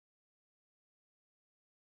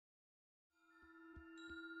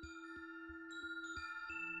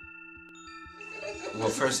Well,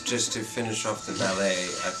 first, just to finish off the ballet,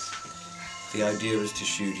 the idea was to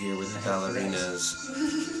shoot here with the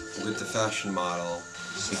ballerinas, with the fashion model,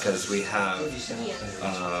 because we have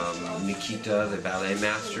Nikita, the ballet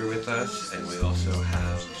master, with us, and we also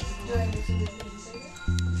have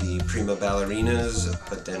the prima ballerinas,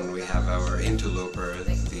 but then we have our interloper,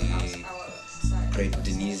 the great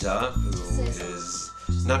Denisa, who is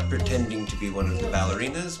not pretending to be one of the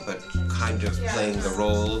ballerinas, but kind of playing the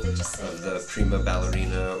role of the prima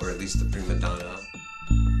ballerina, or at least the prima donna.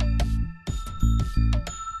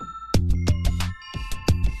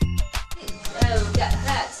 Oh,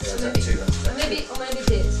 that. So maybe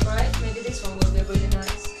this, right? Maybe this one will be really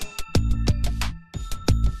nice.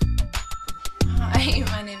 Hi,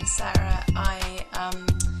 my name is Sarah. I am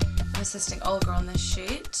assisting Olga on this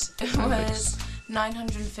shoot. It was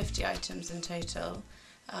 950 items in total.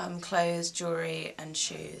 Clothes, jewellery and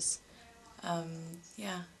shoes.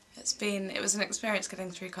 Yeah, it was an experience getting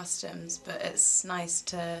through costumes, but it's nice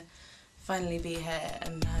to finally be here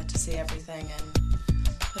and to see everything and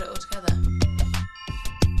put it all together.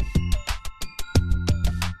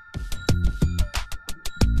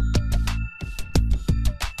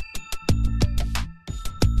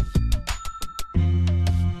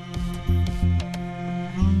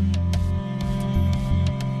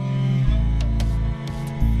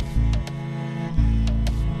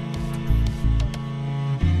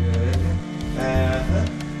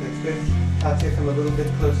 Katya, come a little bit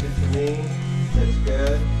closer to me. That's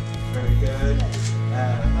good. Very good.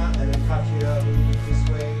 And then Katya, a little bit this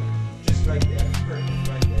way. Just right there. Perfect.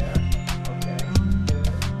 Right there. Okay. Good.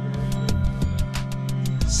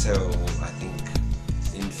 So, I think,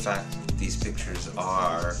 in fact, these pictures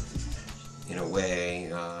are, in a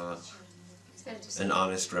way, an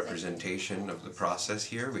honest representation of the process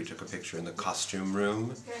here. We took a picture in the costume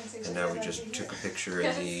room, and now we just took a picture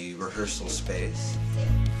in the rehearsal space.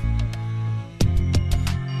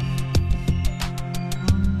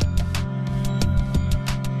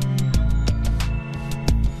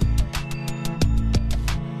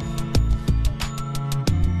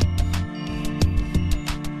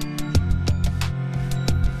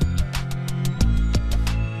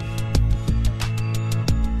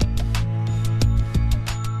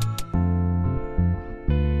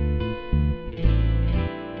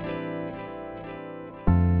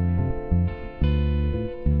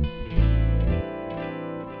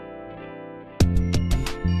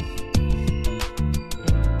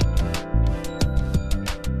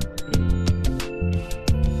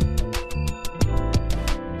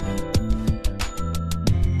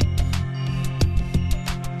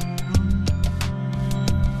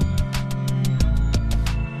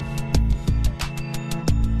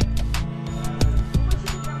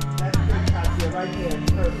 Right there,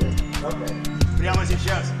 perfect. Okay. Vediamo se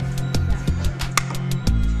c'è.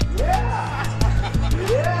 Yeah!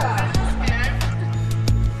 Yeah!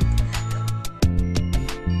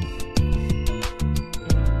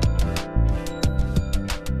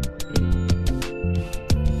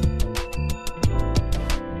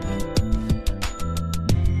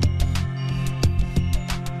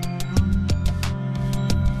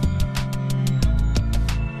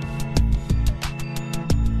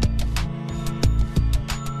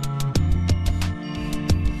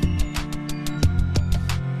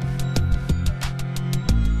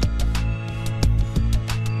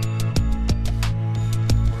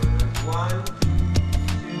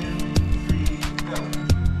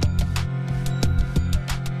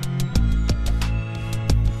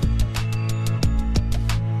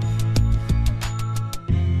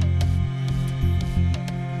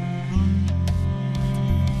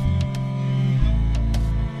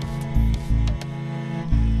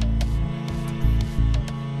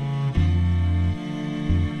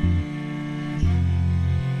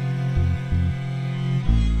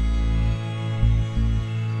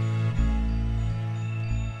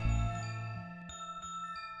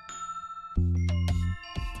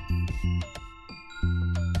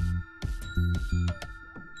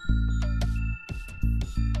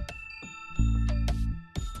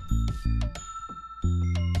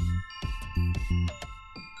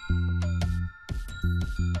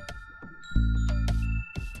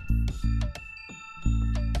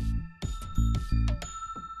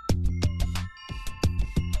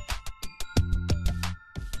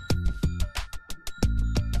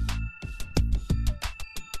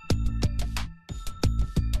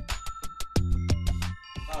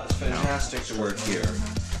 Fantastic to work here.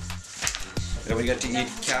 And we get to eat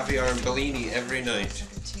caviar and Bellini every night.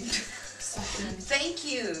 Thank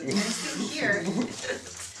you. I'm still here.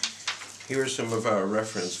 Here are some of our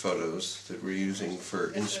reference photos that we're using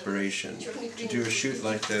for inspiration. To do a shoot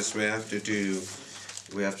like this, we have to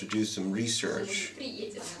do some research.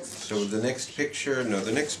 So the next picture,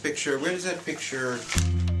 where is that picture?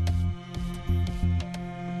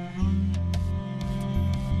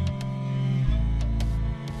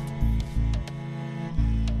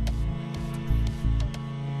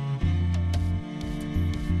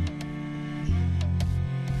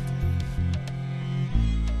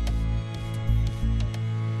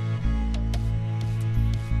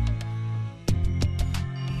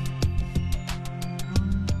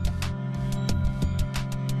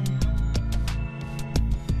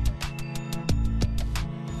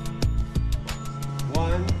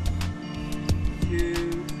 One,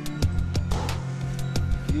 two,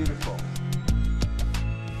 beautiful.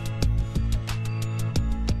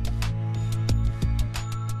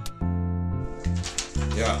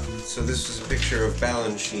 Yeah, so this is a picture of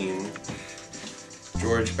Balanchine,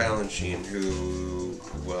 George Balanchine, who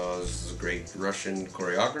was a great Russian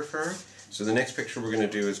choreographer. So the next picture we're going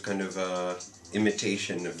to do is kind of an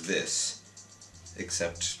imitation of this,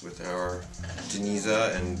 except with our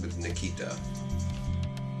Denisa and with Nikita.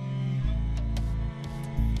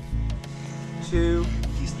 2,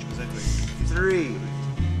 3.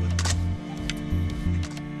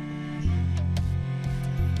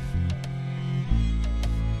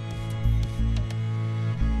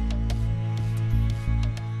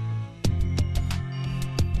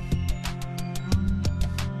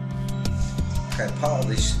 Okay, part of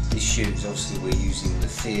this shoot is obviously we're using the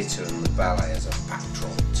theatre and the ballet as a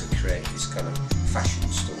backdrop to create this kind of fashion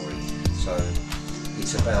story. So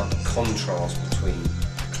it's about the contrast between the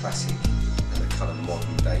classic and the kind of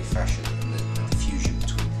modern day fashion and the fusion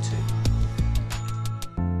between the two.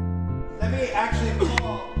 Let me actually,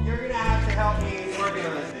 Paul, you're going to have to help me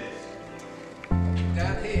organize this.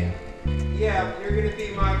 Down here? Yeah, you're going to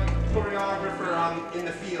be my choreographer in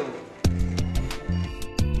the field.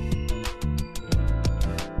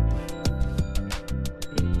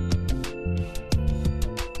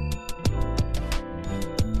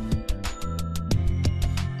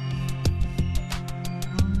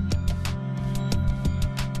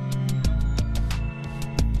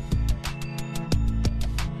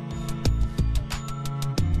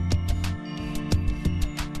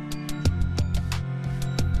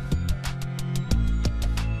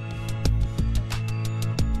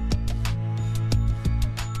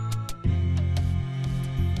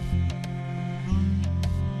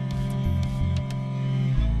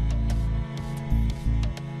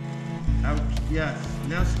 Yes,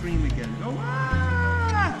 now scream again. Go,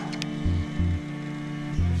 ah!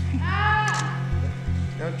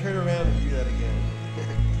 Now turn around and do that again.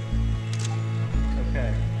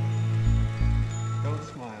 Okay.